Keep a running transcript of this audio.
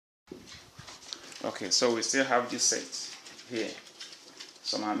Okay, so we still have this set here.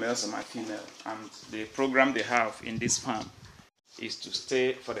 Some are male, some are female. And the program they have in this farm is to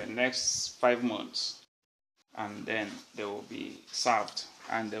stay for the next 5 months. And then they will be served.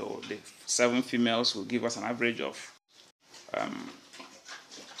 And the 7 females will give us an average of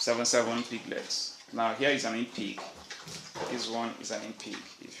 7 piglets. Now here is an in pig. This one is an in pig,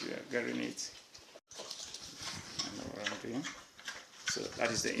 if you are getting it. I know what I'm doing. So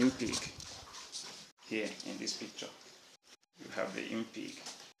that is the in pig here in this picture. You have the in pig.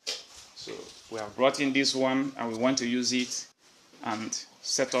 So we have brought in this one and we want to use it and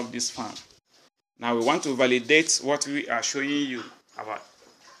set up this farm. Now we want to validate what we are showing you about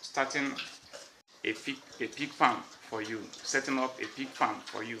starting a pig farm for you, setting up a pig farm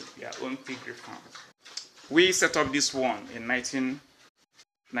for you, your own piggery farm. We set up this one in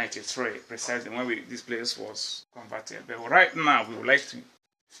 1993, precisely when this place was converted. But right now we would like to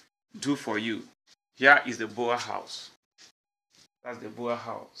do for you. Here is the boer house. That's the boer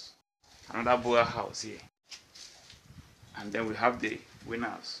house. Another boer house here. And then we have the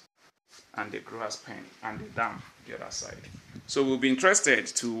winners and the growers pen and the dam the other side. So we'll be interested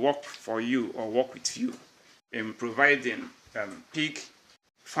to work for you or work with you in providing pig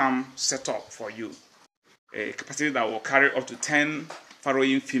farm setup for you. A capacity that will carry up to 10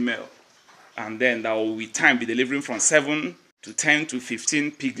 farrowing female. And then that will with time be delivering from 7 to 10 to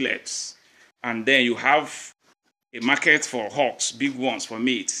 15 piglets. And then you have a market for hogs, big ones for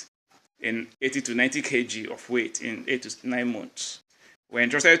meat, in 80 to 90 kg of weight in 8 to 9 months. We're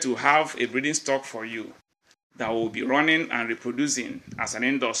interested to have a breeding stock for you that will be running and reproducing as an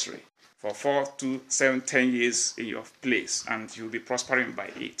industry for 4 to 7, 10 years in your place, and you'll be prospering by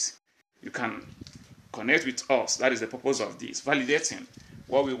it. You can connect with us. That is the purpose of this, validating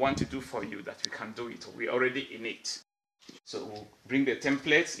what we want to do for you, that we can do it. We're already in it. So we'll bring the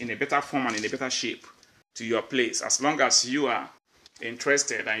templates in a better form and in a better shape to your place, as long as you are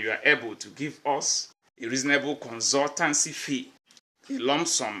interested and you are able to give us a reasonable consultancy fee, a lump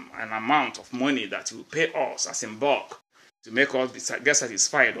sum, an amount of money that you will pay us as in bulk to make us get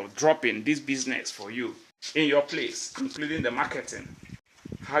satisfied of dropping this business for you in your place, including the marketing,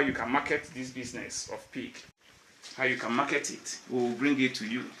 how you can market this business of pig, how you can market it. We will bring it to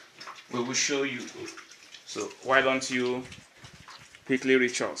you. We will show you. So why don't you quickly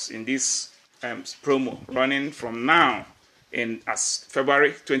reach us in this promo running from now, and as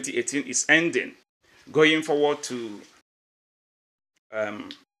February 2018 is ending, going forward to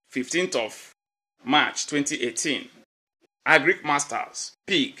 15th of March 2018, AgrikMasters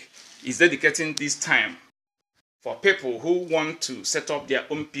Pig is dedicating this time for people who want to set up their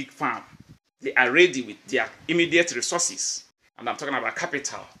own pig farm. They are ready with their immediate resources, and I'm talking about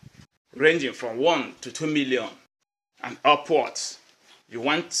capital, ranging from 1 to 2 million and upwards. You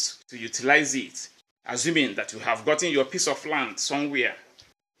want to utilize it, assuming that you have gotten your piece of land somewhere.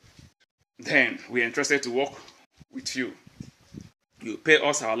 Then we are interested to work with you. You pay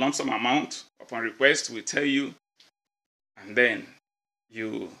us our lump sum amount. Upon request, we tell you, and then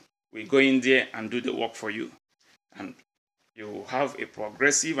we go in there and do the work for you. And you will have a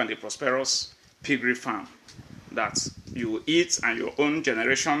progressive and a prosperous piggery farm that you will eat, and your own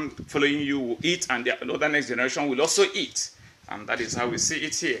generation following you will eat, and the other next generation will also eat. And that is how we see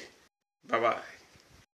it here. Bye-bye.